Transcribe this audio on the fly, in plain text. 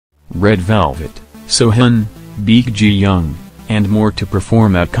Red Velvet, Seohyun, Baek Ji-young, and more to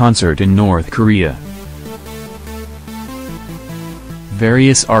perform at concert in North Korea.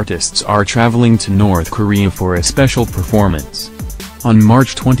 Various artists are traveling to North Korea for a special performance. On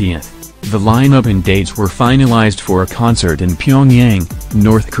March 20th, the lineup and dates were finalized for a concert in Pyongyang,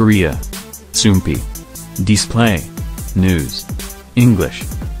 North Korea. Soompi. Display. News. English.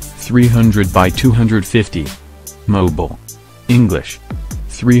 300 by 250. Mobile. English.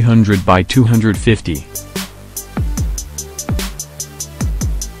 300 by 250.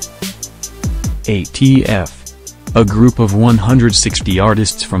 ATF. A group of 160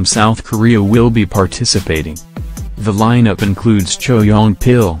 artists from South Korea will be participating. The lineup includes Cho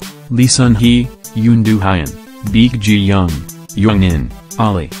Young-pil, Lee Sun-hee, Yoon Do-hyun, Baek Ji-young, Youngin,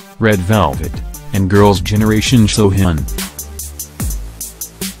 Ali, Red Velvet, and Girls' Generation Seohyun.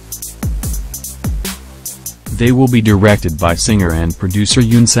 They will be directed by singer and producer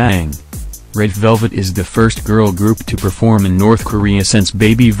Yoon Sang. Red Velvet is the first girl group to perform in North Korea since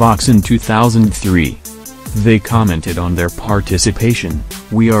Baby Vox in 2003. They commented on their participation,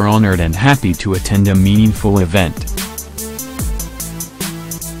 "We are honored and happy to attend a meaningful event.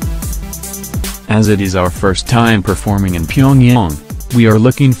 As it is our first time performing in Pyongyang, we are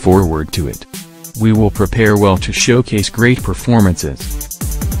looking forward to it. We will prepare well to showcase great performances."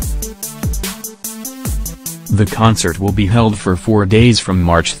 The concert will be held for 4 days from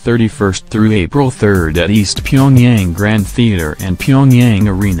March 31st through April 3rd at East Pyongyang Grand Theater and Pyongyang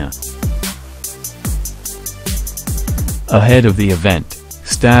Arena. Ahead of the event,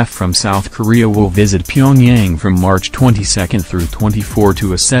 staff from South Korea will visit Pyongyang from March 22nd through 24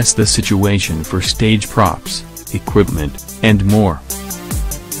 to assess the situation for stage props, equipment, and more.